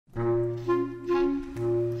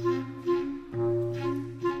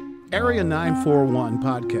Area 941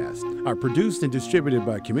 podcasts are produced and distributed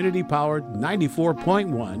by community-powered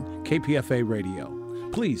 94.1 KPFA Radio.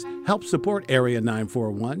 Please help support Area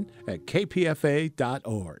 941 at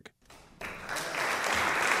kpfa.org.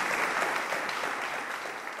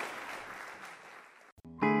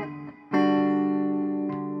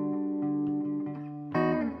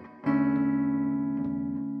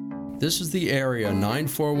 This is the Area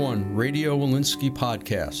 941 Radio Walensky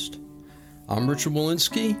podcast. I'm Richard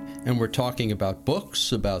Walensky, and we're talking about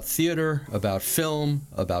books, about theater, about film,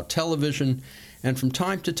 about television, and from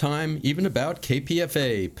time to time, even about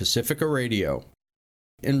KPFA, Pacifica Radio.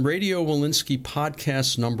 In Radio Walensky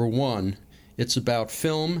podcast number 1, it's about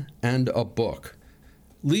film and a book.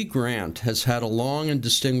 Lee Grant has had a long and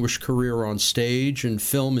distinguished career on stage, in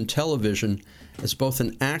film, and television as both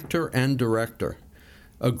an actor and director.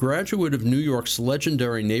 A graduate of New York's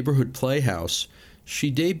legendary Neighborhood Playhouse,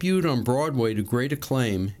 she debuted on Broadway to great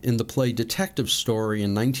acclaim in the play Detective Story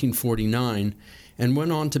in 1949 and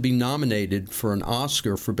went on to be nominated for an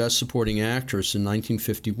Oscar for Best Supporting Actress in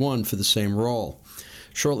 1951 for the same role.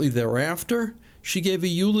 Shortly thereafter, she gave a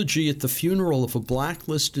eulogy at the funeral of a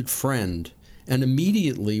blacklisted friend and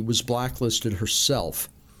immediately was blacklisted herself.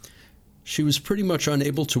 She was pretty much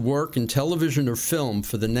unable to work in television or film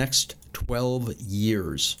for the next 12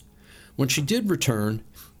 years. When she did return,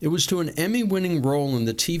 it was to an Emmy-winning role in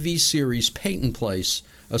the TV series Peyton Place,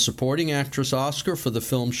 a supporting actress Oscar for the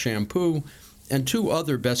film Shampoo, and 2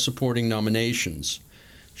 other Best Supporting nominations.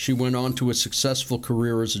 She went on to a successful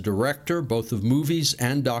career as a director, both of movies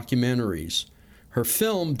and documentaries. Her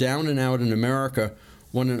film, Down and Out in America,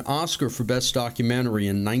 won an Oscar for Best Documentary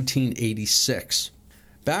in 1986.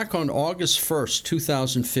 Back on August 1st,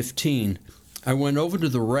 2015, I went over to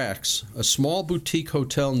the Rex, a small boutique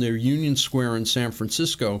hotel near Union Square in San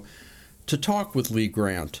Francisco, to talk with Lee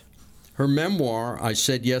Grant. Her memoir, I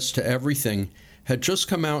Said Yes to Everything, had just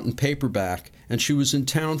come out in paperback, and she was in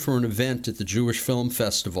town for an event at the Jewish Film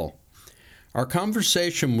Festival. Our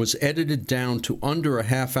conversation was edited down to under a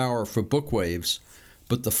half hour for Bookwaves,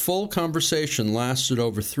 but the full conversation lasted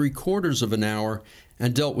over 3/4 of an hour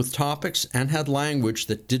and dealt with topics and had language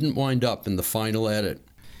that didn't wind up in the final edit.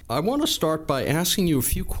 I want to start by asking you a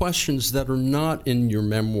few questions that are not in your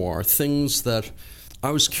memoir, things that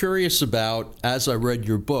I was curious about as I read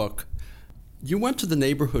your book. You went to the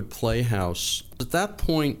Neighborhood Playhouse. At that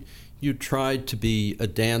point, you tried to be a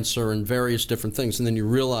dancer and various different things, and then you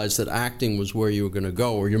realized that acting was where you were going to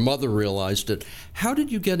go, or your mother realized it. How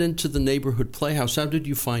did you get into the Neighborhood Playhouse? How did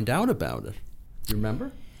you find out about it? You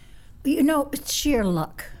remember? You know, it's sheer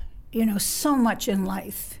luck. You know, so much in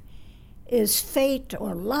life is fate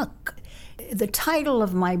or luck. The title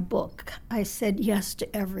of my book, I Said Yes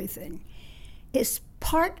to Everything, is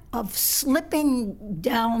part of slipping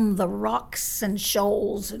down the rocks and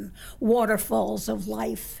shoals and waterfalls of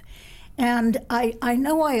life. And I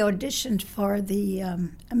know I auditioned for the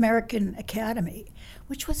American Academy,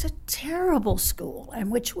 which was a terrible school, and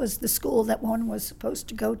which was the school that one was supposed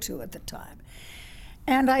to go to at the time.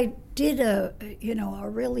 And I did a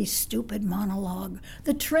really stupid monologue.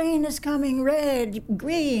 The train is coming, red,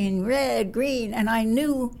 green, and I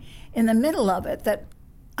knew in the middle of it that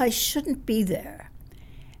I shouldn't be there.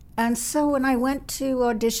 And so when I went to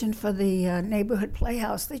audition for the Neighborhood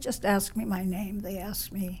Playhouse, they just asked me my name. They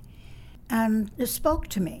asked me and spoke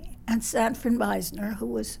to me. And Sanford Meisner, who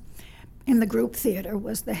was in the group theater,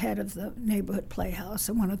 was the head of the Neighborhood Playhouse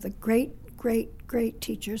and one of the great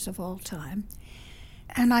teachers of all time.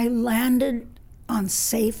 And I landed on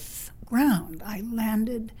safe ground. I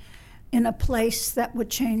landed in a place that would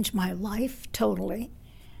change my life totally,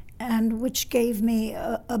 and which gave me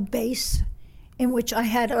a base in which I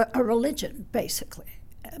had a religion, basically,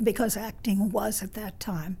 because acting was, at that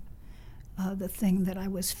time, the thing that I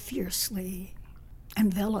was fiercely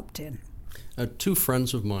enveloped in. 2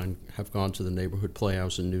 friends of mine have gone to the Neighborhood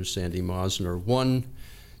Playhouse and knew Sandy Meisner. One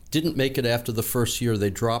didn't make it after the first year. They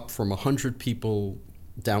dropped from 100 people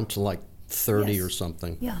down to like 30 Yes. or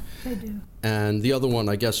something. Yeah, they do. And the other one,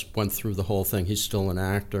 I guess, went through the whole thing. He's still an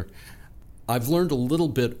actor. I've learned a little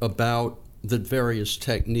bit about the various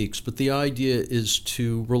techniques, but the idea is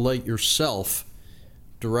to relate yourself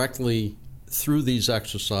directly through these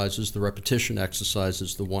exercises. The repetition exercise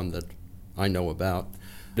is the one that I know about,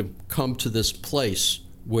 to come to this place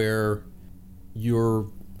where you're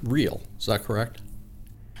real. Is that correct?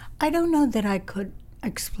 I don't know that I could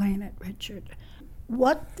explain it, Richard.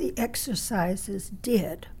 What the exercises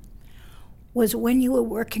did was, when you were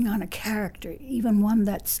working on a character, even one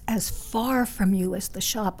that's as far from you as the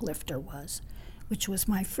shoplifter was, which was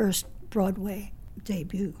my first Broadway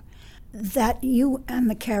debut, that you and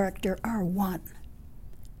the character are one.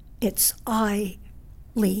 It's I,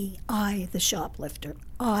 Lee, I, the shoplifter.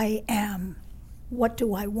 I am. What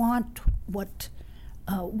do I want? What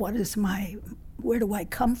is my, where do I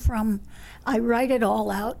come from? I write it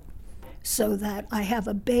all out so that I have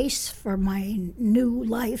a base for my new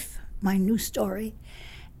life, my new story,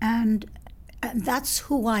 and that's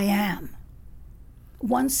who I am.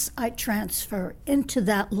 Once I transfer into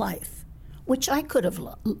that life, which I could have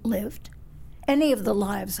lived, any of the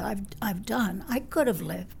lives I've done, I could have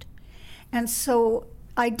lived. And so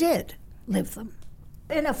I did live them.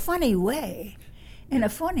 In a funny way,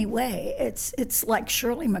 it's like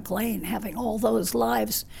Shirley MacLaine having all those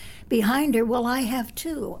lives behind her. Well, I have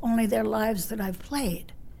too, only they're lives that I've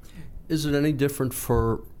played. Is it any different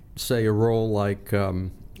for, say, a role like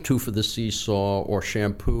Two for the Seesaw or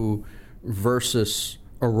Shampoo versus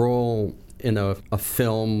a role in a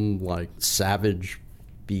film like Savage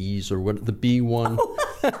Bees, or what, the bee one?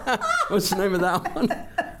 What's the name of that one?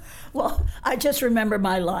 Well, I just remember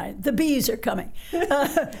my line. The bees are coming.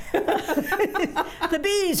 The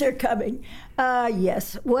bees are coming.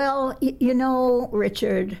 Yes. Well, you know,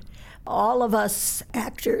 Richard, all of us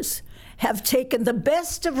actors have taken the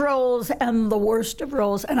best of roles and the worst of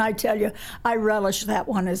roles. And I tell you, I relish that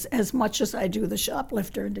one as much as I do the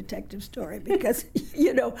shoplifter and detective story, because,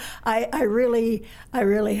 you know, I really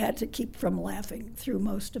had to keep from laughing through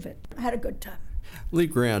most of it. I had a good time. Lee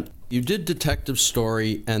Grant, you did Detective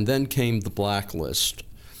Story, and then came The Blacklist.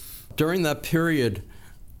 During that period,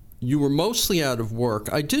 you were mostly out of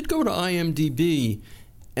work. I did go to IMDb,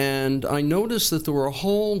 and I noticed that there were a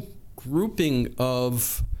whole grouping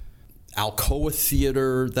of Alcoa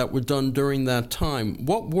Theater that were done during that time.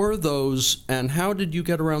 What were those, and how did you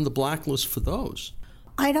get around The Blacklist for those?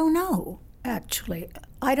 I don't know, actually.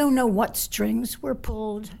 I don't know what strings were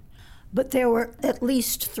pulled, but there were at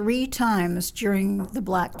least 3 times during The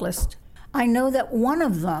Blacklist. I know that one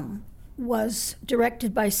of them was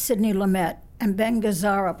directed by Sidney Lumet, and Ben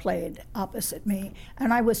Gazzara played opposite me,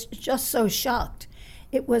 and I was just so shocked.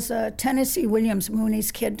 It was Tennessee Williams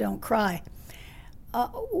Mooney's Kid Don't Cry,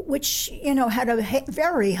 which, you know, had a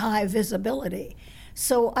very high visibility.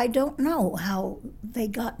 So I don't know how they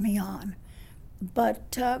got me on.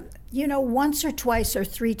 But, you know, once or twice or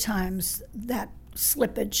 3 times that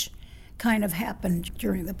slippage kind of happened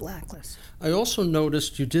during The Blacklist. I also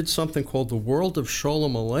noticed you did something called The World of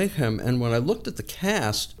Sholem Aleichem, and when I looked at the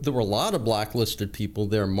cast, there were a lot of blacklisted people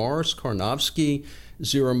there. Morris Karnofsky,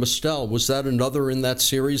 Zero Mostel. Was that another in that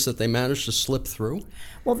series that they managed to slip through?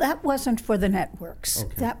 Well, that wasn't for the networks.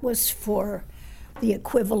 Okay. That was for the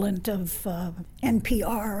equivalent of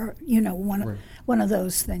NPR, you know, one of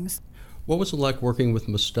those things. What was it like working with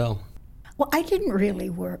Mostel? Well, I didn't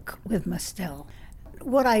really work with Mostel.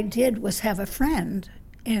 What I did was have a friend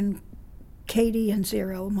in Katie and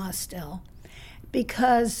Zero Mostel,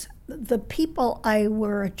 because the people I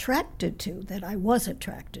was attracted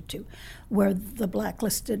to, were the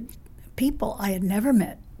blacklisted people. I had never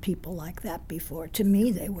met people like that before. To me,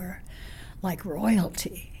 they were like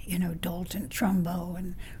royalty, you know, Dalton Trumbo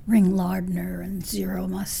and Ring Lardner and Zero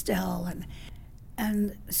Mostel.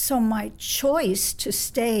 And so my choice to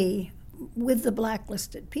stay with the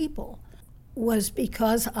blacklisted people was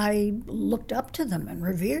because I looked up to them and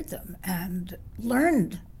revered them and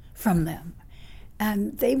learned from them.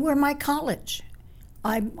 And they were my college.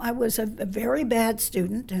 I was a very bad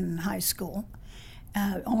student in high school,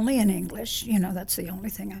 only in English, you know, that's the only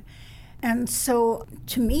thing. And so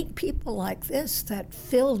to meet people like this that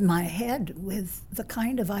filled my head with the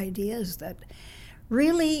kind of ideas that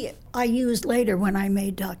really I used later when I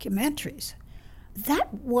made documentaries,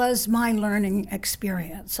 that was my learning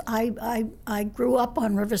experience. I grew up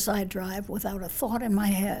on Riverside Drive without a thought in my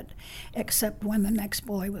head, except when the next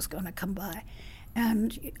boy was going to come by.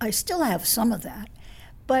 And I still have some of that.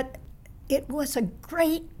 But it was a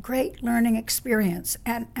great, great learning experience.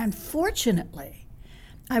 And fortunately,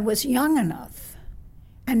 I was young enough,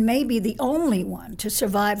 and maybe the only one, to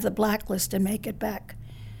survive the blacklist and make it back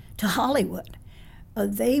to Hollywood.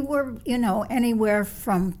 They were, you know, anywhere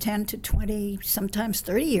from 10 to 20, sometimes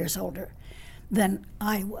 30 years older than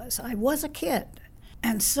I was. I was a kid.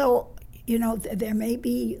 And so, you know, there may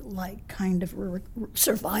be like kind of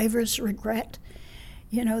survivor's regret,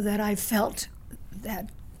 you know, that I felt that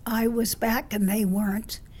I was back and they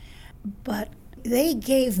weren't. But they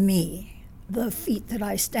gave me the feet that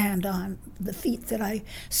I stand on, the feet that I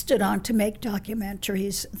stood on to make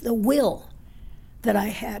documentaries, the will that I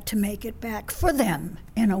had to make it back for them,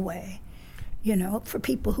 in a way, you know, for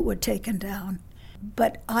people who were taken down.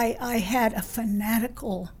 But I had a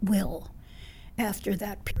fanatical will after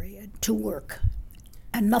that period to work,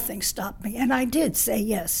 and nothing stopped me. And I did say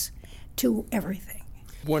yes to everything.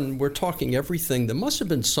 When we're talking everything, there must have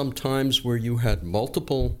been some times where you had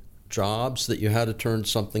multiple jobs that you had to turn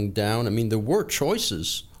something down. I mean, there were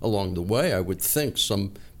choices along the way, I would think,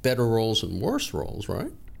 some better roles and worse roles,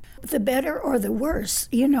 right? The better or the worse.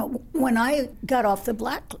 You know, when I got off the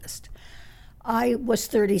blacklist, I was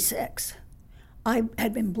 36. I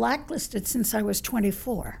had been blacklisted since I was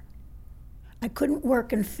 24. I couldn't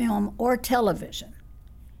work in film or television.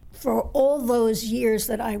 For all those years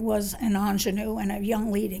that I was an ingenue and a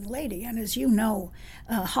young leading lady, and as you know,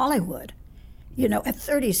 Hollywood, you know, at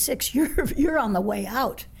 36, you're on the way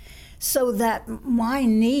out. So that my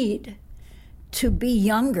need to be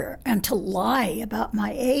younger and to lie about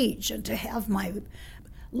my age and to have my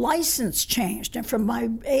license changed and from my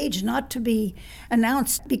age not to be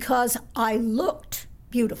announced because I looked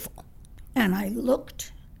beautiful and I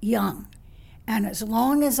looked young. And as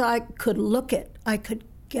long as I could look it, I could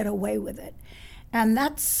get away with it. And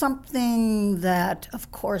that's something that,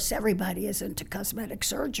 of course, everybody is into cosmetic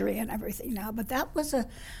surgery and everything now, but that was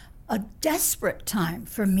a desperate time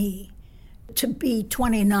for me to be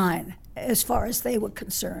 29 as far as they were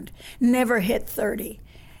concerned, never hit 30.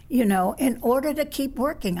 You know, in order to keep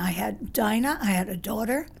working, I had Dinah, I had a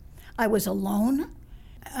daughter, I was alone,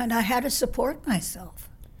 and I had to support myself.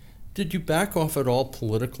 Did you back off at all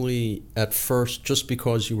politically at first just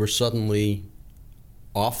because you were suddenly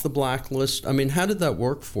off the blacklist? I mean, how did that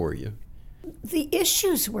work for you? The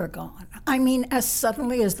issues were gone. I mean, as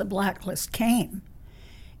suddenly as the blacklist came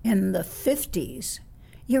in the 50s,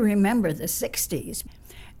 you remember the 60s,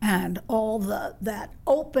 and all that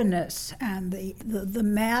openness and the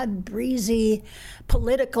mad, breezy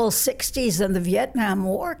political 60s and the Vietnam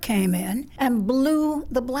War came in and blew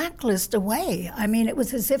the blacklist away. I mean, it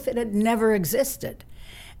was as if it had never existed.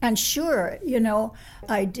 And sure, you know,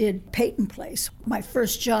 I did Peyton Place, my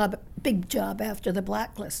first job, big job after the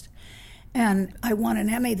blacklist. And I won an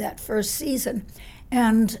Emmy that first season.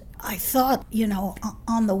 And I thought, you know,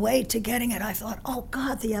 on the way to getting it, I thought, oh,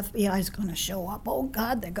 God, the FBI is going to show up. Oh,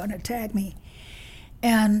 God, they're going to tag me.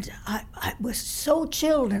 And I was so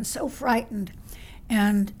chilled and so frightened.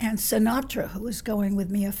 And Sinatra, who was going with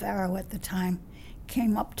Mia Farrow at the time,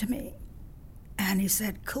 came up to me and he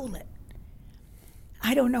said, cool it.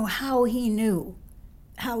 I don't know how he knew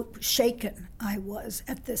how shaken I was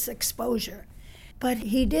at this exposure, but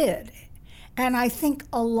he did. And I think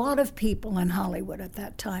a lot of people in Hollywood at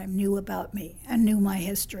that time knew about me and knew my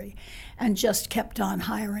history and just kept on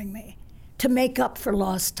hiring me to make up for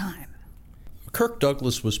lost time. Kirk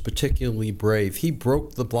Douglas was particularly brave. He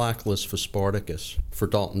broke the blacklist for Spartacus, for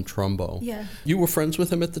Dalton Trumbo. Yeah. You were friends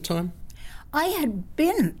with him at the time? I had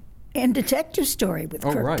been in Detective Story with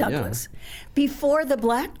Kirk Douglas before the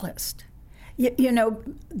blacklist. You know,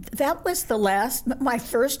 that was my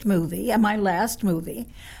first movie and my last movie.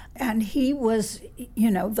 And he was,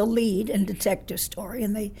 you know, the lead in Detective Story.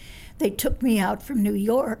 And they took me out from New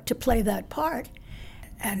York to play that part.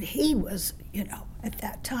 And he was, you know, at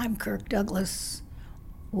that time, Kirk Douglas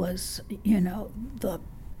was, you know, the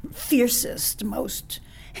fiercest, most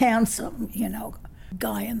handsome, you know,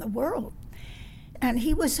 guy in the world. And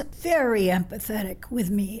he was very empathetic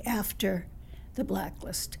with me after the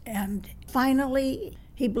blacklist. And finally,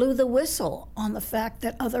 he blew the whistle on the fact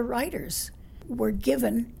that other writers were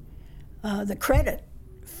given the credit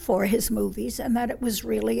for his movies and that it was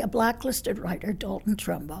really a blacklisted writer, Dalton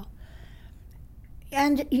Trumbo.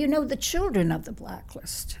 And, you know, the children of the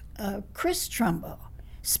blacklist, Chris Trumbo,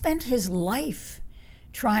 spent his life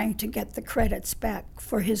trying to get the credits back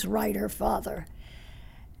for his writer father.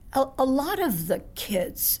 A lot of the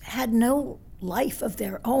kids had no life of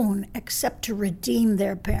their own except to redeem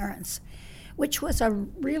their parents, which was a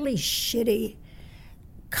really shitty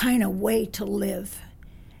kind of way to live.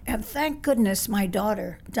 And thank goodness my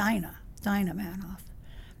daughter, Dinah Manoff,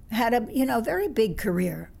 had a, you know, very big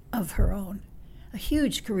career of her own, a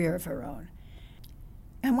huge career of her own.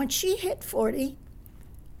 And when she hit 40,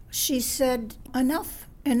 she said, enough,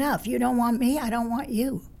 you don't want me, I don't want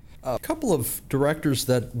you. A couple of directors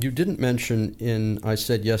that you didn't mention in I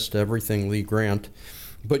Said Yes to Everything, Lee Grant,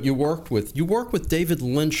 but you worked with David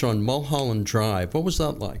Lynch on Mulholland Drive. What was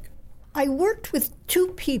that like? I worked with two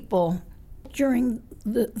people during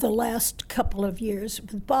the last couple of years,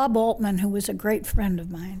 with Bob Altman, who was a great friend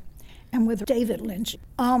of mine, and with David Lynch,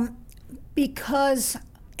 because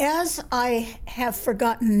as I have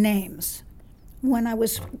forgotten names, when I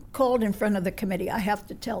was called in front of the committee, I have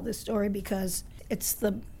to tell this story because it's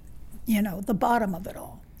the bottom of it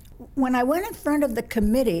all. When I went in front of the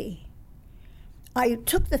committee, I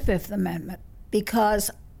took the Fifth Amendment because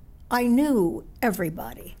I knew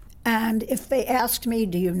everybody. And if they asked me,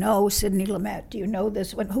 do you know Sidney Lumet? Do you know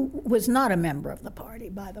this one? Who was not a member of the party,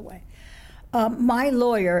 by the way. My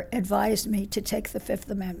lawyer advised me to take the Fifth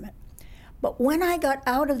Amendment. But when I got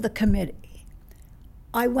out of the committee,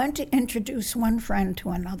 I went to introduce one friend to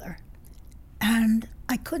another. And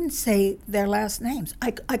I couldn't say their last names.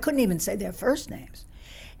 I couldn't even say their first names.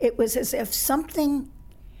 It was as if something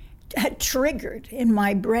had triggered in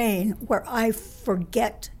my brain where I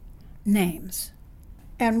forget names.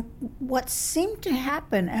 And what seemed to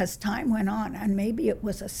happen as time went on, and maybe it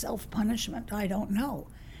was a self-punishment, I don't know,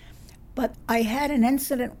 but I had an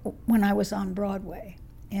incident when I was on Broadway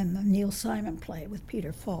in the Neil Simon play with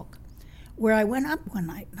Peter Falk, where I went up one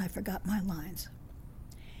night and I forgot my lines.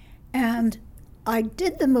 And I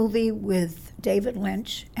did the movie with David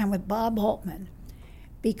Lynch and with Bob Altman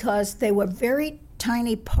because they were very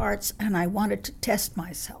tiny parts and I wanted to test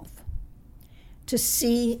myself to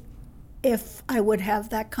see if I would have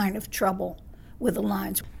that kind of trouble with the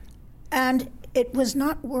lines. And it was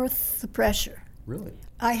not worth the pressure. Really?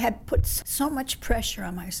 I had put so much pressure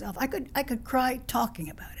on myself. I could cry talking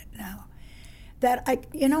about it now. That I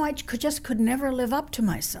could never live up to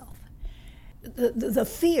myself. The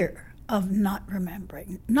fear of not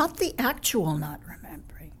remembering, not the actual not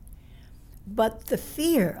remembering, but the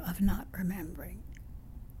fear of not remembering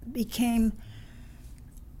became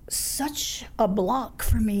such a block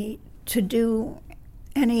for me to do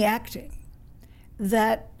any acting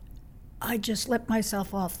that I just let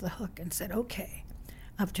myself off the hook and said, okay,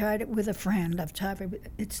 I've tried it with a friend,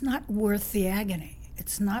 it's not worth the agony.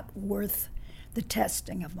 It's not worth the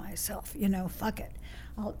testing of myself. Fuck it.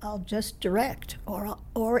 I'll just direct.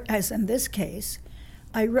 Or as in this case,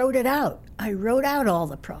 I wrote it out. I wrote out all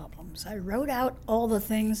the problems. I wrote out all the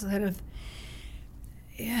things that have,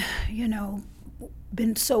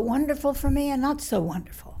 been so wonderful for me and not so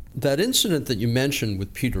wonderful. That incident that you mentioned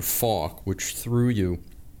with Peter Falk, which threw you,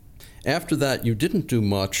 after that you didn't do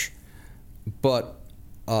much, but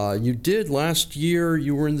you did last year.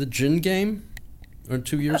 You were in the Gin Game, or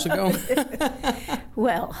 2 years ago?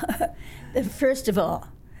 Well, first of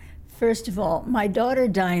all, my daughter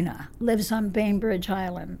Dinah lives on Bainbridge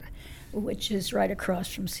Island, which is right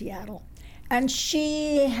across from Seattle. And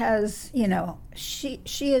she has,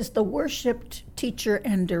 she is the worshipped teacher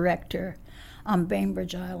and director on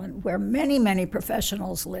Bainbridge Island, where many, many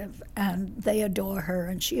professionals live, and they adore her,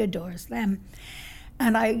 and she adores them.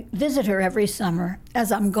 And I visit her every summer,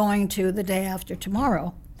 as I'm going to the day after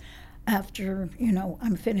tomorrow, after,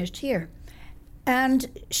 I'm finished here.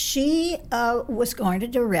 And she was going to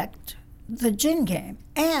direct the Gin Game,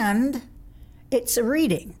 and it's a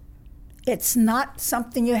reading. It's not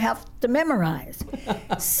something you have to memorize.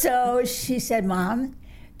 So she said, Mom,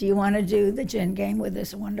 do you want to do the Gin Game with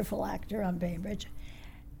this wonderful actor on Bainbridge?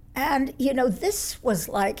 And, this was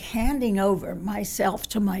like handing over myself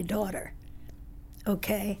to my daughter,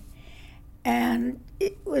 okay? And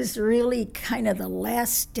it was really kind of the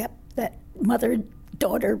last step that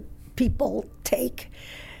mother-daughter people take.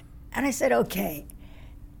 And I said, okay.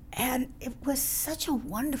 And it was such a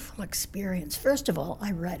wonderful experience. First of all,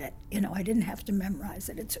 I read it. I didn't have to memorize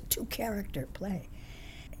it. It's a two-character play.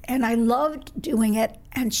 And I loved doing it,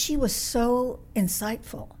 and she was so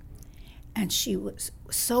insightful, and she was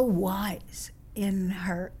so wise in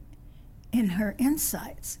her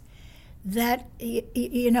insights that,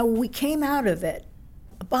 we came out of it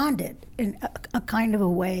bonded in a kind of a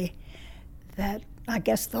way that, I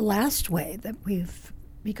guess, the last way that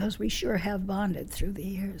because we sure have bonded through the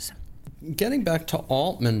years. Getting back to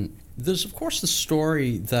Altman, there's, of course, the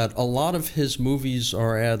story that a lot of his movies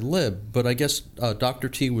are ad lib, but I guess Dr.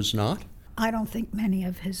 T was not? I don't think many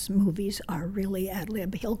of his movies are really ad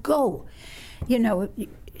lib. He'll go,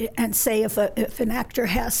 and say if an actor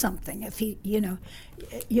has something, if he,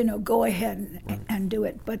 go ahead and do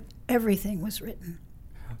it. But everything was written.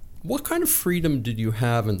 What kind of freedom did you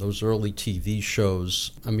have in those early TV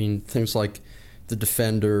shows? I mean, things like The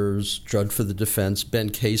Defenders, Judd for the Defense,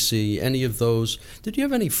 Ben Casey, any of those. Did you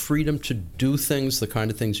have any freedom to do things, the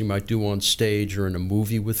kind of things you might do on stage or in a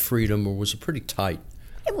movie with freedom, or was it pretty tight?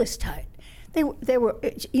 It was tight. They were,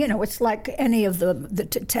 it's like any of the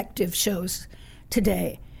detective shows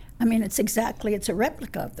today. I mean, it's a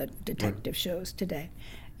replica of the detective shows today.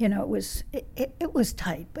 It was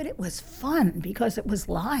tight, but it was fun because it was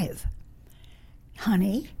live.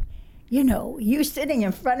 Honey, you're sitting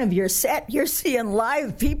in front of your set, you're seeing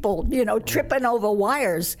live people, tripping over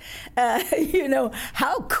wires.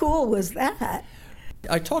 How cool was that?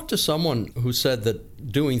 I talked to someone who said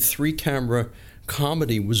that doing 3-camera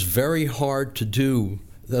comedy was very hard to do,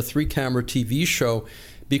 the 3-camera TV show,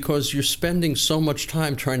 because you're spending so much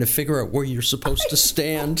time trying to figure out where you're supposed to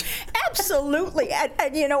stand. Absolutely,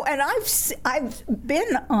 and I've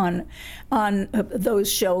been on those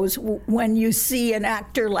shows when you see an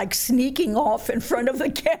actor like sneaking off in front of the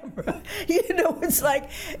camera. It's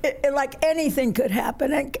like anything could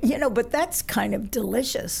happen, and but that's kind of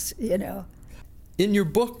delicious, In your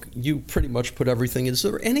book, you pretty much put everything. Is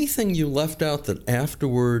there anything you left out that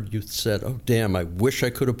afterward you said, "Oh, damn, I wish I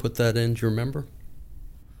could have put that in"? Do you remember?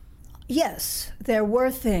 Yes, there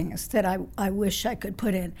were things that I wish I could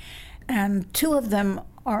put in. And two of them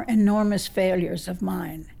are enormous failures of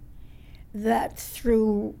mine that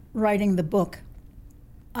through writing the book,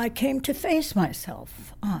 I came to face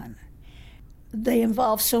myself on. They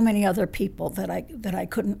involve so many other people that I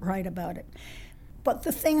couldn't write about it. But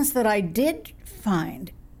the things that I did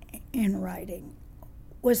find in writing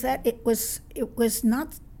was that it was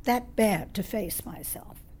not that bad to face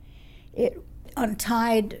myself. It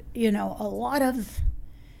untied, a lot of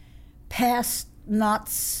past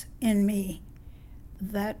knots in me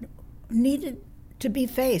that needed to be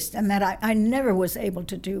faced and that I never was able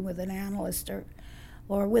to do with an analyst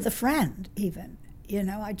or with a friend even.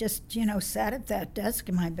 I just, sat at that desk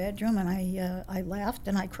in my bedroom and I laughed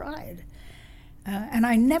and I cried. And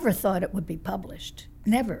I never thought it would be published.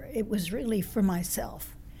 Never. It was really for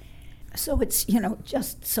myself. So it's,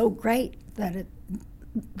 just so great that it's,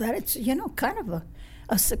 kind of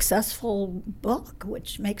a successful book,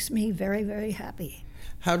 which makes me very, very happy.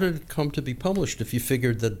 How did it come to be published if you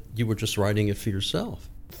figured that you were just writing it for yourself?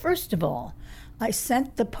 First of all, I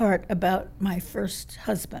sent the part about my first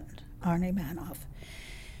husband, Arne Manoff,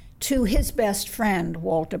 to his best friend,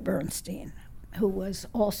 Walter Bernstein, who was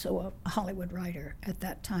also a Hollywood writer at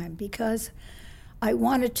that time, because I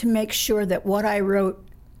wanted to make sure that what I wrote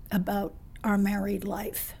about our married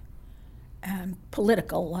life and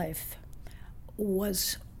political life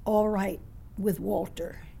was all right with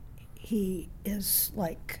Walter. He is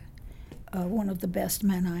like one of the best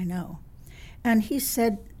men I know. And he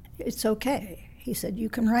said, it's okay. He said, you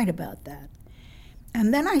can write about that.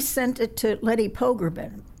 And then I sent it to Letty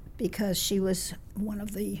Pogrebin because she was one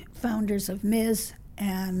of the founders of Ms.,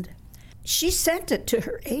 and she sent it to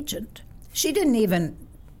her agent. She didn't even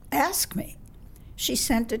ask me. She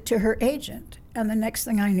sent it to her agent. And the next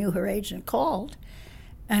thing I knew, her agent called,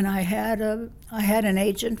 and I had an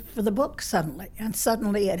agent for the book suddenly. And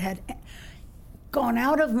suddenly it had gone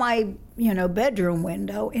out of my, bedroom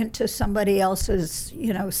window into somebody else's,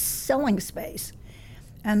 selling space.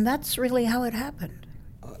 And that's really how it happened.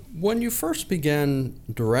 When you first began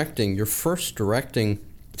directing, your first directing,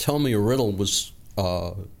 Tell Me a Riddle, was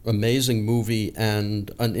an amazing movie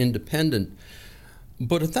and an independent.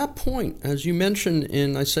 But at that point, as you mentioned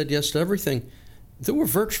in I Said Yes to Everything, there were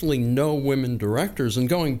virtually no women directors. And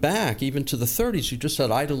going back even to the 30s, you just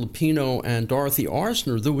had Ida Lupino and Dorothy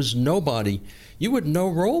Arzner. There was nobody. You had no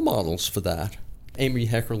role models for that. Amy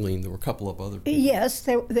Heckerling, there were a couple of other people. Yes,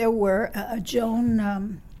 there were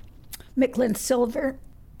Joan Micklin Silver.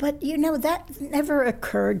 But, that never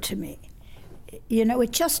occurred to me.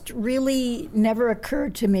 It just really never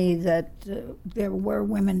occurred to me that there were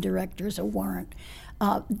women directors or weren't.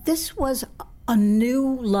 This was a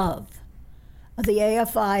new love. The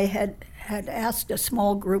AFI had asked a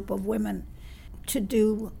small group of women to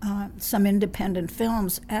do some independent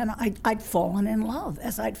films, and I'd fallen in love,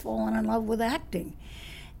 as I'd fallen in love with acting.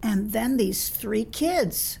 And then these three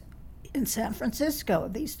kids in San Francisco,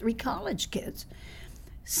 these three college kids,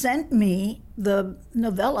 sent me the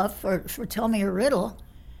novella for Tell Me a Riddle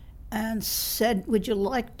and said, would you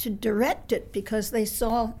like to direct it? Because they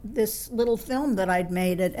saw this little film that I'd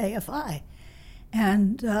made at AFI.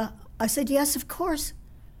 And I said, yes, of course.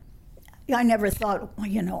 I never thought,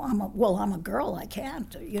 I'm a girl, I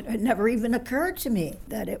can't. It never even occurred to me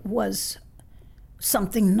that it was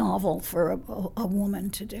something novel for a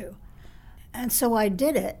woman to do. And so I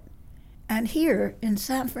did it. And here in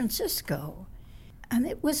San Francisco, and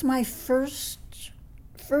it was my first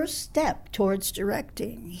step towards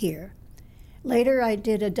directing here. Later, I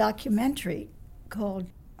did a documentary called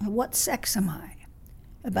What Sex Am I?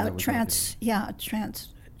 About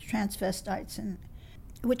transvestites, and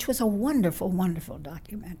which was a wonderful, wonderful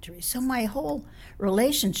documentary. So my whole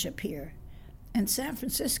relationship here in San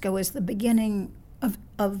Francisco is the beginning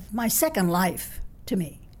of my second life to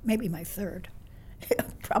me, maybe my third,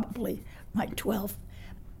 probably my 12th.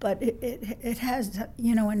 But it has,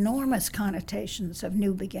 enormous connotations of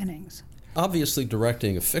new beginnings. Obviously,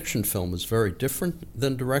 directing a fiction film is very different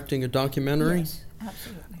than directing a documentary. Yes,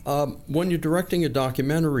 absolutely. When you're directing a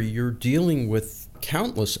documentary, you're dealing with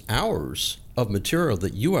countless hours of material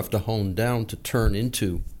that you have to hone down to turn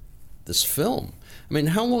into this film. I mean,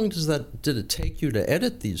 how long did it take you to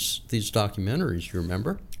edit these documentaries, you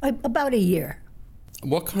remember? About a year.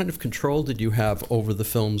 What kind of control did you have over the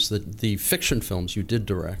films, the fiction films you did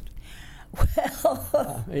direct?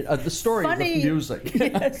 Well, the story of the music.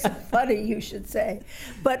 Yes, funny you should say.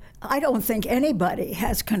 But I don't think anybody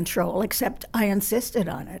has control, except I insisted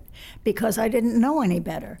on it because I didn't know any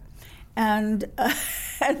better. And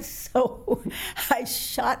so I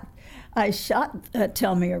shot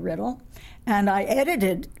Tell Me a Riddle, and I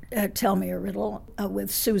edited Tell Me a Riddle with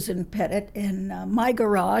Susan Pettit in my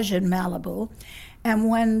garage in Malibu. And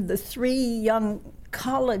when the three young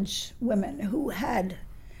college women who had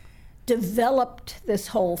developed this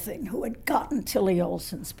whole thing, who had gotten Tilly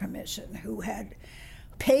Olsen's permission, who had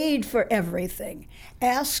paid for everything,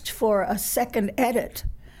 asked for a second edit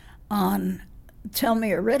on Tell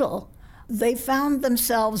Me a Riddle, they found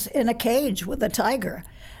themselves in a cage with a tiger.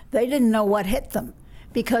 They didn't know what hit them,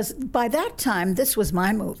 because by that time, this was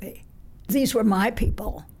my movie. These were my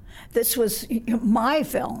people. This was my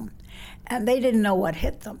film, and they didn't know what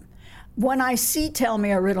hit them. When I see Tell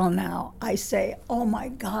Me a Riddle now, I say, oh my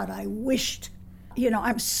God, I wished,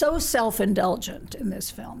 I'm so self-indulgent in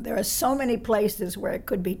this film. There are so many places where it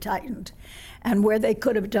could be tightened and where they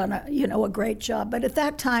could have done a great job. But at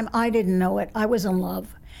that time, I didn't know it. I was in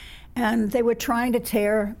love. And they were trying to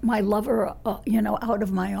tear my lover, out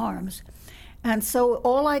of my arms. And so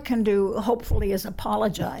all I can do, hopefully, is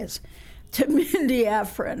apologize to Mindy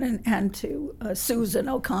Afrin and to Susan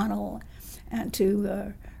O'Connell and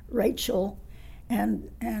to Rachel and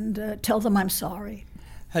tell them I'm sorry.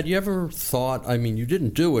 Had you ever thought, you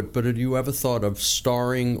didn't do it, but had you ever thought of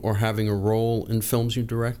starring or having a role in films you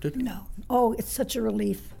directed? No. Oh, it's such a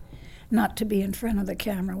relief not to be in front of the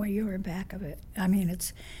camera when you're back of it.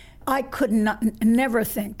 I could never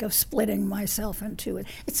think of splitting myself in two.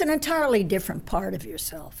 It's an entirely different part of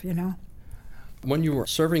yourself, When you were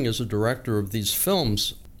serving as a director of these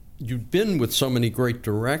films, you'd been with so many great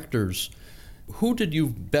directors. Who did you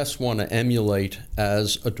best want to emulate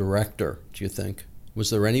as a director, do you think?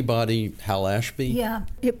 Was there anybody, Hal Ashby? Yeah,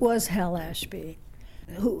 it was Hal Ashby,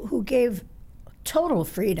 who gave total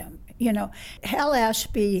freedom. Hal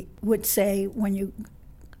Ashby would say, when you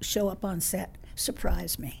show up on set,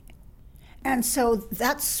 surprise me. And so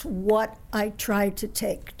that's what I tried to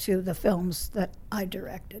take to the films that I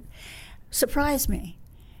directed. Surprise me.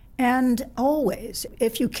 And always,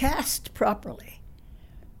 if you cast properly,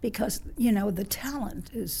 because, the talent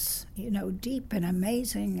is, deep and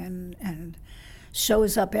amazing and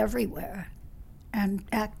shows up everywhere. And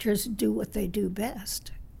actors do what they do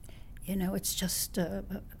best. It's just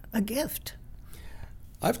a gift.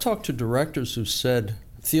 I've talked to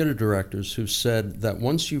theater directors who said that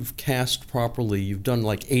once you've cast properly, you've done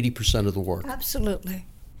like 80% of the work. Absolutely.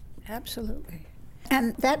 Absolutely.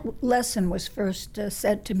 And that lesson was first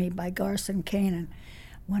said to me by Garson Kanin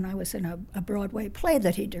when I was in a Broadway play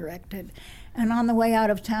that he directed. And on the way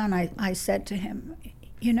out of town, I said to him,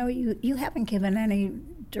 you haven't given any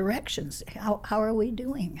directions. How are we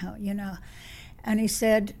doing? And he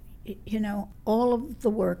said, all of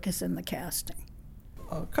the work is in the casting.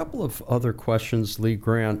 A couple of other questions, Lee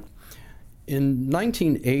Grant. In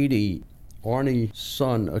 1980, Arnie's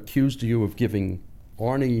son accused you of giving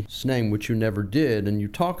Arnie's name, which you never did, and you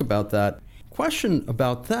talk about that. Question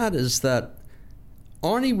about that is that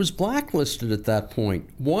Arnie was blacklisted at that point.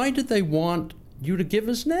 Why did they want you to give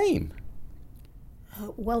his name?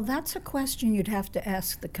 Well, that's a question you'd have to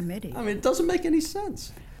ask the committee. It doesn't make any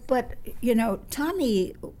sense. But,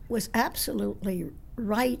 Tommy was absolutely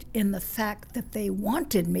right in the fact that they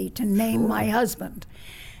wanted me to name my husband.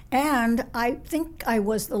 And I think I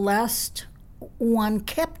was the last one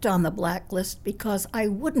kept on the blacklist because I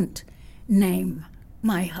wouldn't name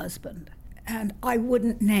my husband. And I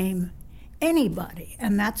wouldn't name anybody.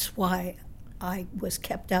 And that's why I was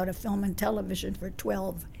kept out of film and television for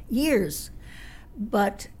 12 years.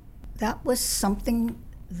 But that was something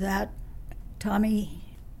that Tommy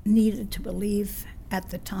needed to believe at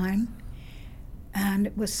the time. And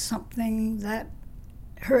it was something that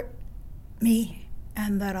hurt me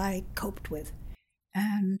and that I coped with.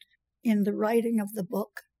 And in the writing of the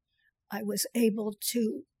book, I was able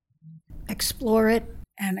to explore it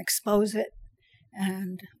and expose it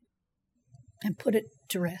and put it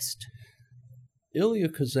to rest. Elia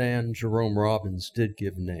Kazan, Jerome Robbins did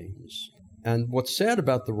give names. And what's sad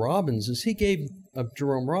about the Robbins is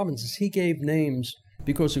Jerome Robbins he gave names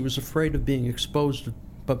because he was afraid of being exposed to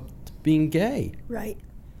being gay. Right.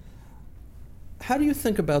 How do you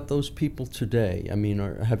think about those people today?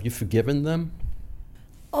 Have you forgiven them?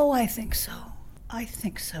 Oh, I think so.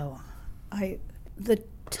 The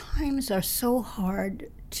times are so hard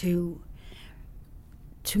to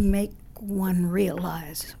make one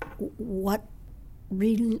realize what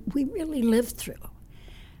we really lived through,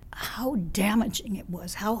 how damaging it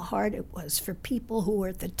was, how hard it was for people who were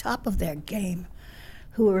at the top of their game,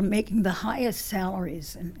 who were making the highest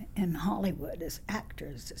salaries in Hollywood as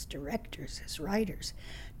actors, as directors, as writers,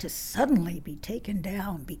 to suddenly be taken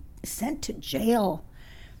down, be sent to jail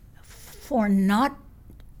for not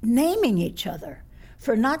naming each other,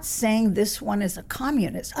 for not saying this one is a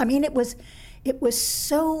communist. I mean, it was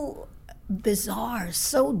so bizarre,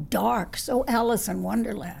 so dark, so Alice in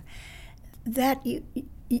Wonderland, that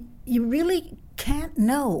you really can't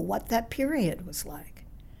know what that period was like.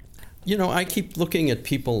 You know, I keep looking at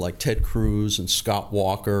people like Ted Cruz and Scott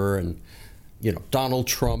Walker and, you know, Donald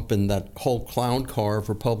Trump and that whole clown car of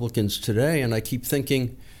Republicans today, and I keep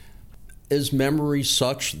thinking, is memory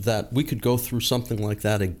such that we could go through something like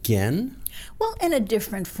that again? Well, in a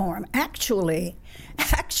different form. Actually,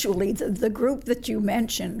 the group that you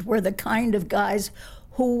mentioned were the kind of guys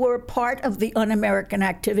who were part of the Un-American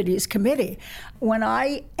Activities Committee. When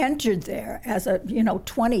I entered there as a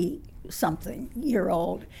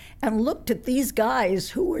 20-something-year-old and looked at these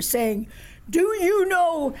guys who were saying, "Do you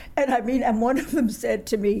know?" And one of them said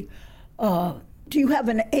to me, "Do you have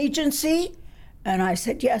an agency?" And I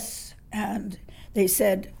said, "Yes." And they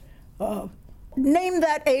said, "Name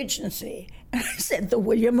that agency." And I said, "The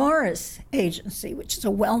William Morris Agency," which is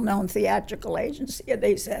a well-known theatrical agency. And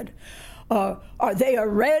they said, "Are they a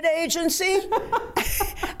red agency?"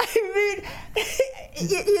 I mean,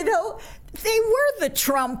 they were the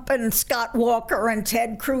Trump and Scott Walker and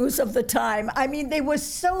Ted Cruz of the time. I mean, they were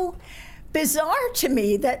so bizarre to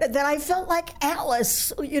me that I felt like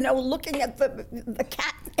Alice, looking at the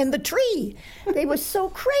cat in the tree. They were so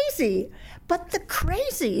crazy. But the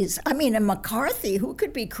crazies, I mean, and McCarthy, who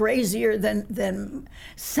could be crazier than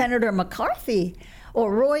Senator McCarthy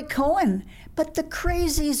or Roy Cohn? But the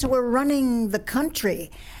crazies were running the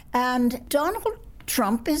country. And Donald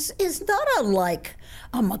Trump is not unlike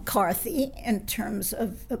a McCarthy in terms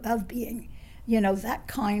of being, that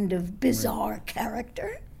kind of bizarre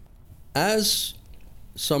character. As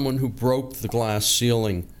someone who broke the glass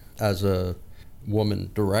ceiling as a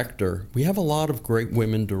woman director, we have a lot of great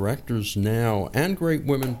women directors now and great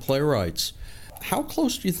women playwrights. How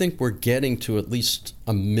close do you think we're getting to at least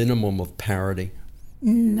a minimum of parity?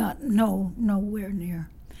 Nowhere near.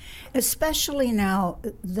 Especially now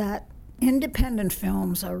that independent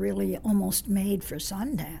films are really almost made for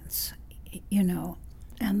Sundance,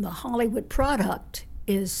 and the Hollywood product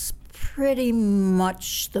is pretty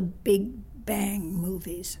much the big bang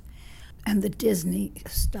movies and the Disney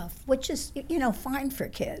stuff, which is, fine for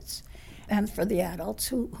kids and for the adults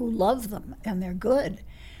who love them, and they're good.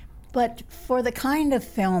 But for the kind of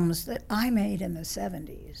films that I made in the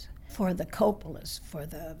 70s, for the Coppolas, for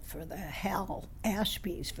the Hal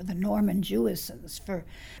Ashbys, for the Norman Jewisons, for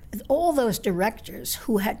all those directors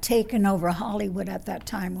who had taken over Hollywood at that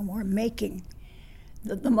time and were making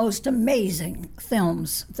the most amazing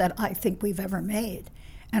films that I think we've ever made.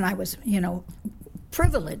 And I was,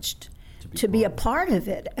 privileged to be a part of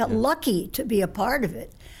it, lucky to be a part of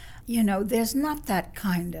it. There's not that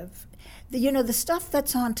kind of, the stuff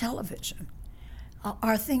that's on television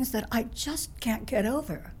are things that I just can't get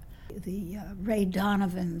over. The Ray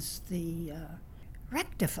Donovans, the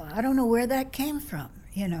Rectify, I don't know where that came from,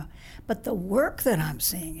 but the work that I'm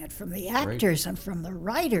seeing it from the actors and from the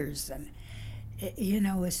writers, and it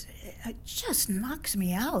just knocks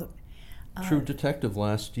me out. True Detective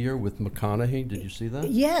last year with McConaughey, did you see that?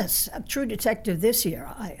 Yes, True Detective this year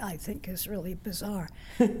I think is really bizarre.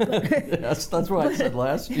 Yes, that's what I said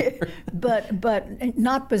last year. but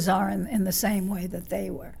not bizarre in the same way that they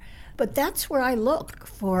were. But that's where I look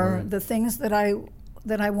for the things that I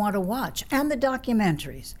want to watch, and the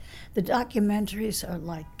documentaries. The documentaries are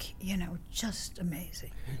like, just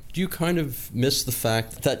amazing. Do you kind of miss the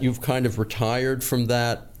fact that you've kind of retired from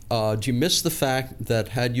that? Do you miss the fact that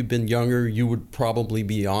had you been younger, you would probably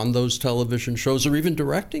be on those television shows or even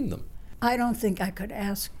directing them? I don't think I could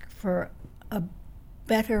ask for a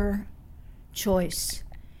better choice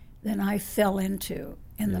than I fell into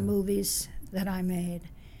in the movies that I made,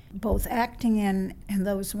 both acting in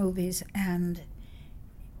those movies and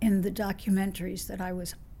in the documentaries that I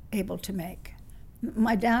was able to make.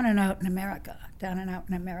 My Down and Out in America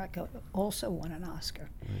also won an Oscar.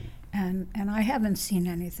 Right. And I haven't seen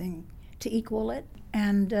anything to equal it.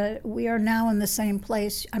 And we are now in the same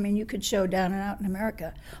place. I mean, you could show Down and Out in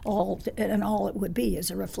America, all it would be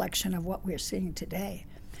is a reflection of what we're seeing today.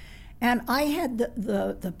 And I had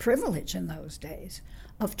the privilege in those days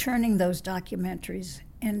of turning those documentaries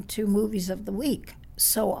into movies of the week.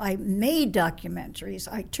 So I made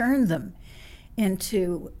documentaries. I turned them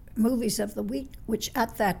into movies of the week, which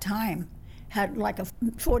at that time had like a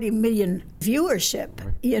 40 million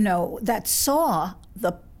viewership, that saw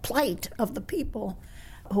the plight of the people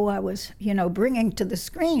who I was, bringing to the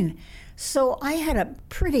screen. So I had a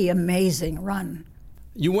pretty amazing run.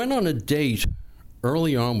 You went on a date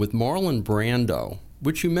early on with Marlon Brando,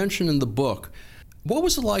 which you mentioned in the book. What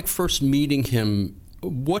was it like first meeting him?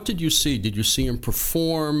 What did you see? Did you see him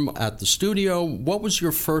perform at the studio? What was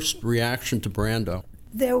your first reaction to Brando?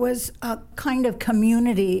 There was a kind of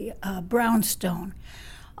community brownstone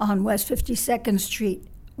on West 52nd Street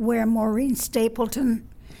where Maureen Stapleton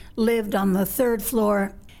lived on the third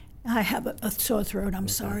floor. I have a sore throat, I'm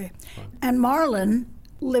sorry. And Marlon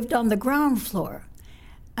lived on the ground floor.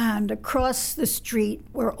 And across the street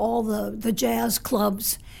were all the jazz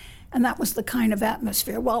clubs, and that was the kind of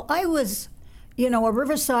atmosphere. Well, I was, a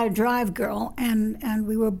Riverside Drive girl, and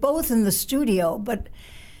we were both in the studio, but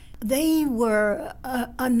they were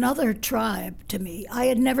another tribe to me. I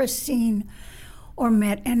had never seen or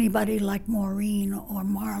met anybody like Maureen or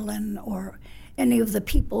Marlon or any of the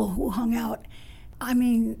people who hung out. I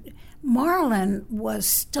mean, Marlon was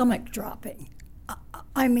stomach-dropping.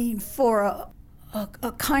 I mean, for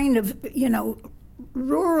a kind of,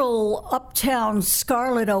 rural uptown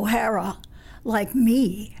Scarlett O'Hara like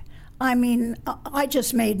me, I mean, I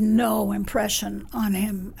just made no impression on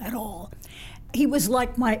him at all. He was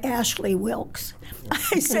like my Ashley Wilkes.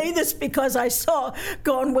 I say this because I saw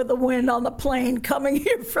Gone with the Wind on the plane coming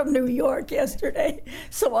here from New York yesterday,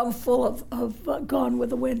 so I'm full of Gone with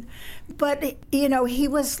the Wind. But, he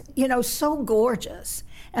was, so gorgeous.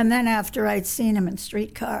 And then after I'd seen him in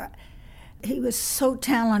Streetcar, he was so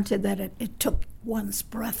talented that it took one's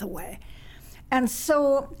breath away. And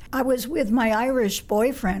so I was with my Irish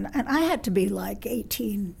boyfriend, and I had to be like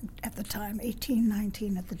 18 at the time, 18,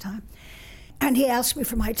 19 at the time. And he asked me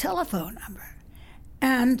for my telephone number.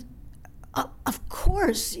 And of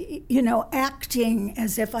course, acting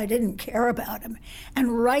as if I didn't care about him,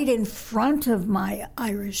 and right in front of my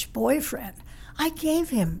Irish boyfriend, I gave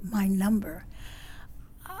him my number.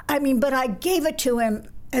 I mean, but I gave it to him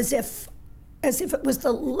as if it was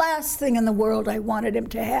the last thing in the world I wanted him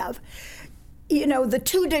to have. The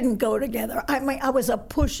two didn't go together. I mean, I was a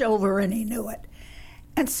pushover and he knew it.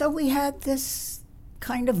 And so we had this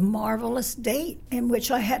kind of marvelous date in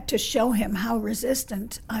which I had to show him how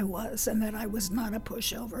resistant I was and that I was not a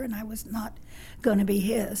pushover and I was not going to be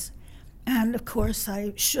his. And of course,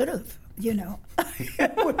 I should have,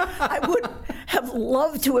 I would have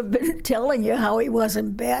loved to have been telling you how he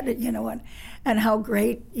wasn't bad, and how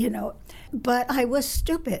great, but I was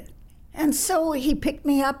stupid. And so he picked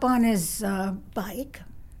me up on his bike,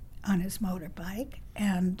 on his motorbike,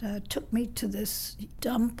 and took me to this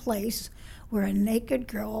dumb place where a naked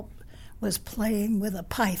girl was playing with a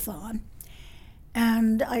python.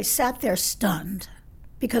 And I sat there stunned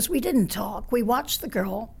because we didn't talk. We watched the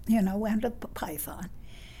girl, and a python.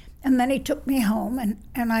 And then he took me home,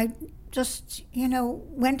 and I just,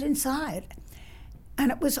 went inside.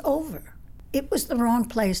 And it was over. It was the wrong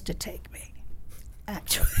place to take me,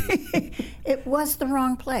 actually. It was the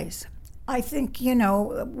wrong place. I think,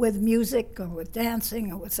 with music or with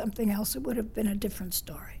dancing or with something else, it would have been a different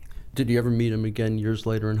story. Did you ever meet him again years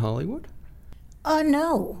later in Hollywood?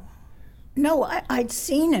 No. No, I'd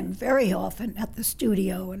seen him very often at the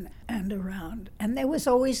studio and around. And there was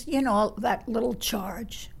always, that little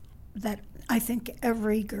charge that I think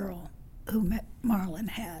every girl who met Marlon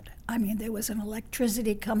had. I mean, there was an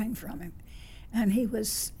electricity coming from him, and he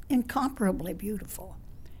was incomparably beautiful.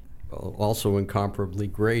 Well, also incomparably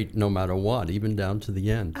great no matter what, even down to the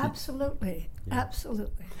end. Absolutely,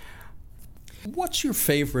 absolutely. What's your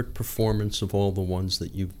favorite performance of all the ones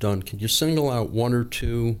that you've done? Can you single out one or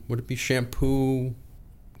two? Would it be Shampoo?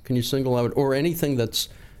 Can you single out, or anything that's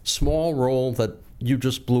small role that you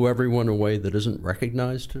just blew everyone away that isn't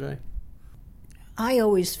recognized today? I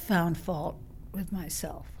always found fault with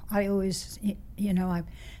myself. I always,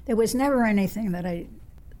 there was never anything that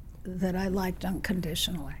I liked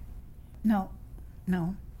unconditionally. No.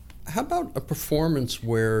 How about a performance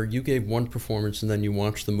where you gave one performance and then you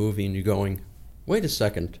watch the movie and you're going, wait a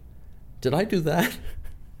second, did I do that?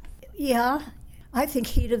 Yeah, I think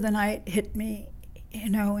Heat of the Night hit me,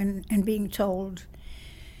 and being told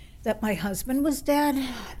that my husband was dead,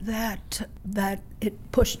 that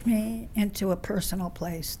it pushed me into a personal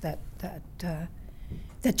place that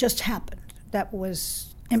just happened, that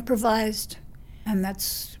was improvised, and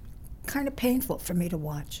that's kind of painful for me to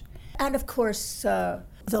watch. And of course, the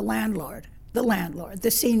landlord,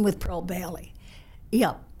 the scene with Pearl Bailey.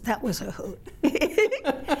 Yep, that was a hoot.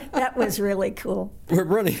 That was really cool. We're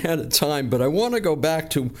running out of time, but I want to go back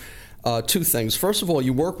to two things. First of all,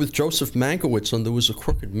 you worked with Joseph Mankiewicz on There Was a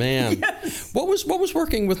Crooked Man. Yes. What was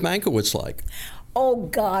working with Mankiewicz like? Oh,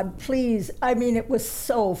 God, please. I mean, it was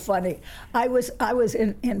so funny. I was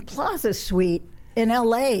in Plaza Suite in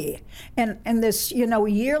L.A., and this,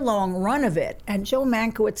 year-long run of it, and Joe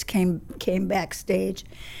Mankiewicz came backstage,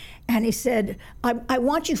 and he said, I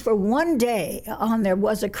want you for one day on There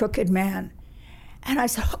Was a Crooked Man. And I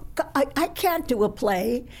said, oh, God, I can't do a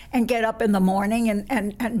play and get up in the morning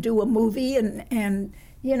and do a movie and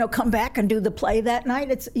come back and do the play that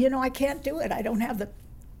night. It's, I can't do it. I don't have the...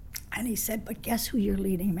 And he said, but guess who your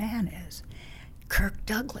leading man is? Kirk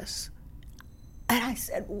Douglas. And I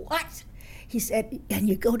said, what? He said, and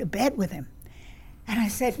you go to bed with him. And I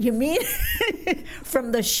said, you mean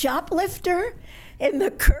from the shoplifter in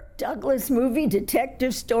the Kirk Douglas movie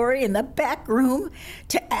Detective Story in the back room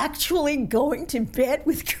to actually going to bed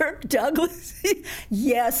with Kirk Douglas?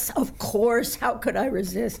 Yes, of course. How could I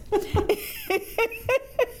resist?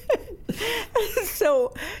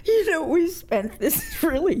 So, we spent this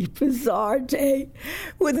really bizarre day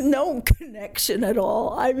with no connection at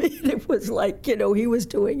all. I mean, it was like, he was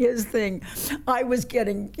doing his thing. I was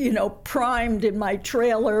getting, primed in my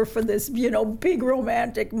trailer for this, big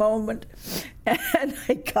romantic moment. And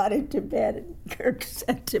I got into bed, and Kirk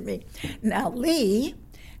said to me, Now, Lee,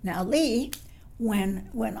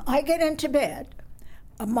 when I get into bed,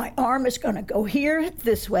 my arm is going to go here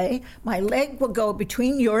this way, my leg will go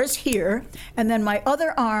between yours here, and then my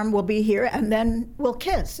other arm will be here, and then we'll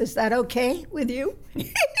kiss. Is that okay with you?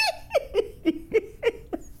 And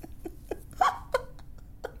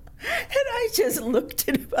I just looked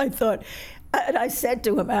at him, I thought, and I said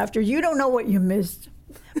to him after, you don't know what you missed,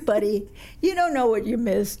 buddy. You don't know what you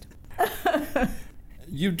missed.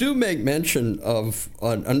 You do make mention of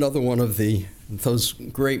another one of those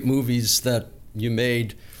great movies that you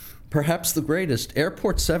made, perhaps the greatest,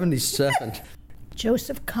 Airport 77.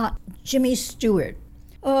 Joseph Cotton, Jimmy Stewart.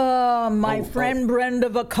 Oh, my friend Brenda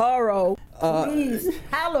Vaccaro. Please,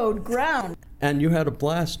 hallowed ground. And you had a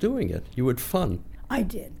blast doing it. You had fun. I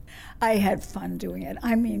did. I had fun doing it.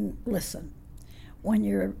 I mean, listen, when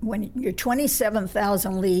you're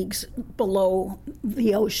 27,000 leagues below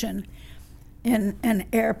the ocean in an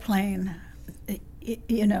airplane,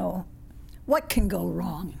 what can go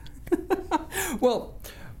wrong? Well,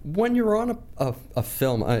 when you're on a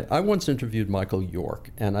film, I once interviewed Michael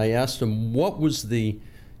York, and I asked him what was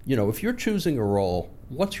if you're choosing a role,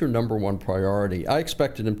 what's your number one priority? I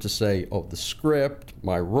expected him to say, the script,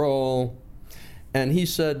 my role. And he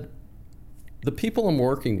said, the people I'm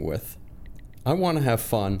working with, I want to have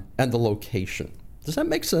fun, and the location. Does that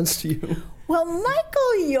make sense to you? Well,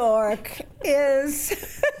 Michael York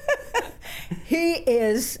is... He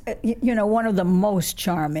is, one of the most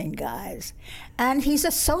charming guys. And he's a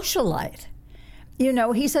socialite.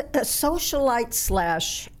 He's a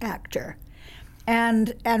socialite / actor.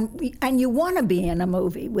 And you want to be in a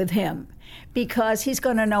movie with him because he's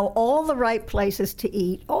going to know all the right places to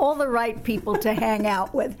eat, all the right people to hang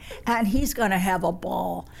out with, and he's going to have a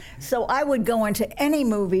ball. So I would go into any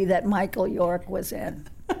movie that Michael York was in.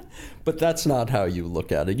 But that's not how you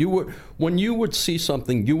look at it. When you would see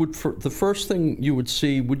something, the first thing you would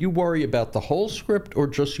see, would you worry about the whole script or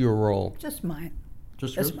just your role? Just mine.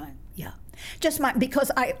 Just mine, yeah. Just mine,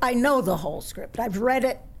 because I know the whole script. I've read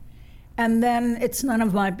it, and then it's none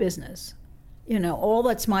of my business. All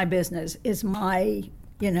that's my business is my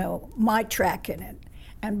track in it,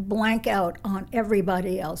 and blank out on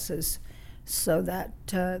everybody else's so that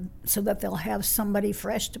they'll have somebody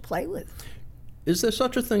fresh to play with. Is there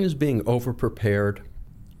such a thing as being over-prepared?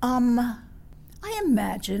 I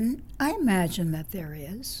imagine that there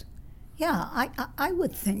is. Yeah, I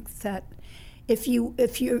would think that if you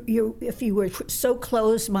were so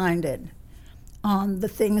closed-minded on the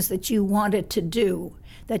things that you wanted to do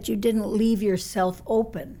that you didn't leave yourself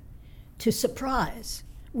open to surprise,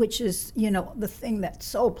 which is the thing that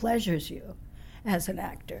so pleasures you as an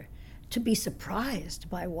actor, to be surprised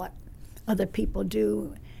by what other people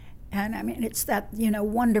do. And I mean, it's that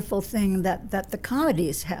wonderful thing that the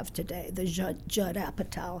comedies have today, the Judd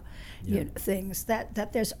Apatow things.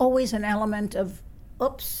 That there's always an element of,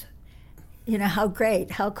 oops, how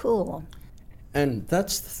great, how cool. And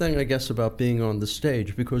that's the thing, I guess, about being on the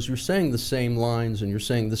stage, because you're saying the same lines and you're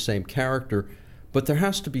saying the same character, but there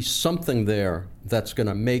has to be something there that's going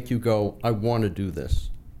to make you go, I want to do this.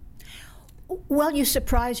 Well, you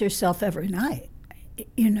surprise yourself every night,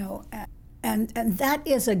 And that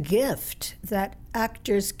is a gift that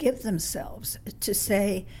actors give themselves, to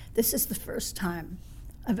say, this is the first time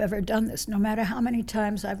I've ever done this, no matter how many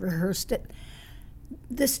times I've rehearsed it.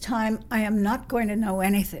 This time, I am not going to know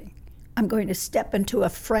anything. I'm going to step into a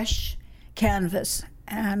fresh canvas,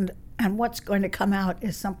 and what's going to come out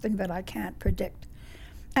is something that I can't predict.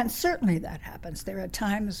 And certainly that happens. There are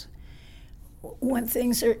times when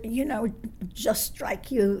things are, just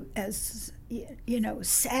strike you as,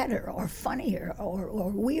 sadder or funnier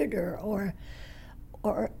or weirder or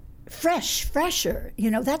fresher.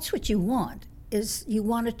 That's what you want, is you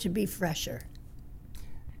want it to be fresher.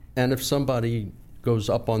 And if somebody goes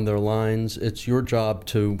up on their lines, it's your job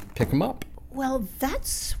to pick them up. Well,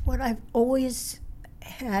 that's what I've always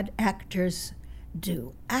had actors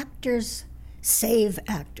do. Actors save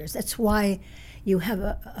actors. That's why you have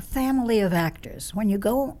a family of actors. When you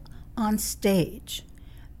go on stage,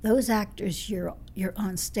 those actors you're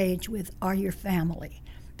on stage with are your family.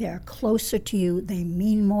 They are closer to you. They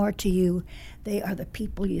mean more to you. They are the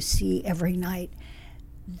people you see every night.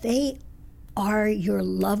 They are your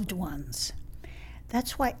loved ones.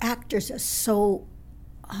 That's why actors are so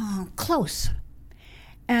close.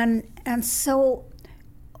 And so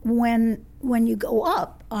when you go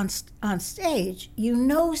up on stage,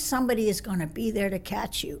 somebody is going to be there to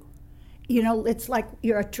catch you. It's like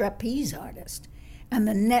you're a trapeze artist, and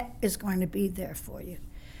the net is going to be there for you.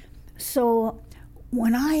 So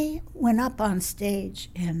when I went up on stage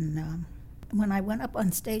in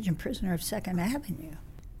Prisoner of Second Avenue,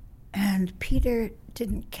 and Peter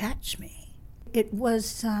didn't catch me, it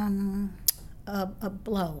was a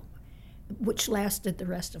blow, which lasted the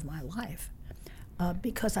rest of my life,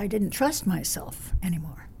 because I didn't trust myself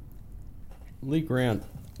anymore. Lee Grant,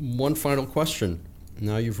 one final question.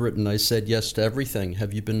 Now you've written I Said Yes to Everything.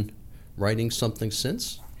 Have you been writing something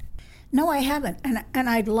since? No, I haven't, and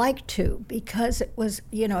I'd like to, because it was,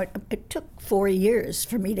 it took 4 years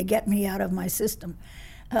for me to get me out of my system,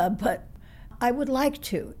 but I would like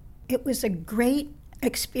to. It was a great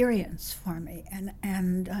experience for me,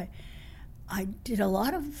 and I did a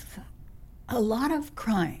lot of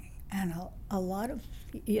crying and a lot of,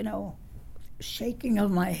 shaking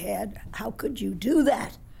of my head. How could you do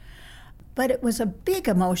that? But it was a big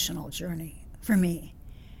emotional journey for me,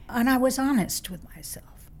 and I was honest with myself.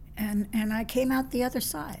 And I came out the other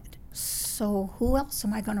side. So who else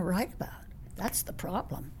am I going to write about? That's the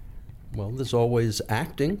problem. Well, there's always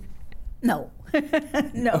acting. No.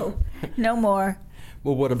 No more.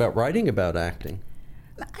 Well, what about writing about acting?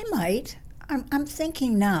 I might. I'm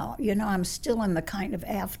thinking now. I'm still in the kind of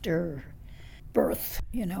afterbirth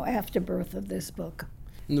of this book.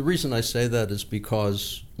 And the reason I say that is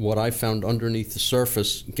because what I found underneath the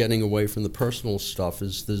surface, getting away from the personal stuff,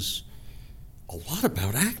 is there's a lot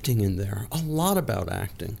about acting in there, a lot about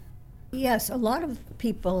acting. Yes, a lot of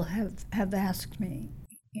people have asked me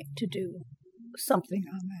to do something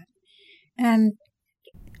on that. And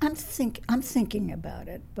I'm thinking about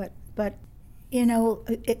it, but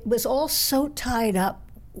it was all so tied up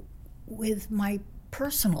with my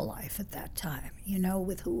personal life at that time,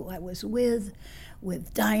 with who I was with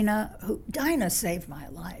Dinah. Dinah saved my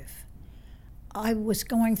life. I was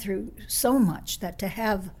going through so much that to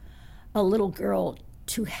have a little girl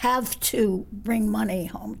to have to bring money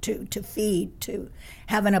home to feed, to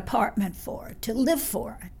have an apartment for, to live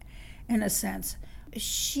for, in a sense,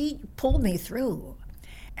 she pulled me through.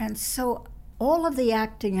 And so all of the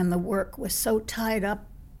acting and the work was so tied up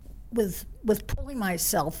with pulling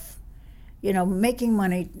myself, making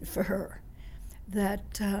money for her,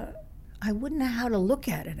 that I wouldn't know how to look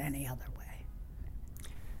at it any other way.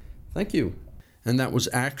 Thank you. And that was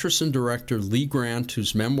actress and director Lee Grant,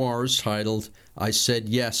 whose memoir is titled I Said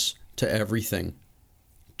Yes to Everything.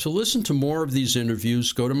 To listen to more of these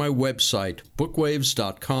interviews, go to my website,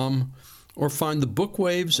 bookwaves.com, or find the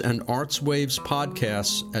Bookwaves and Arts Waves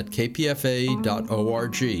podcasts at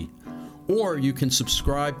kpfa.org. Or you can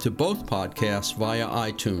subscribe to both podcasts via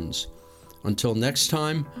iTunes. Until next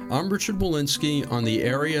time, I'm Richard Wolinsky on the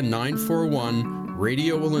Area 941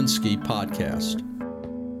 Radio Wolinsky podcast.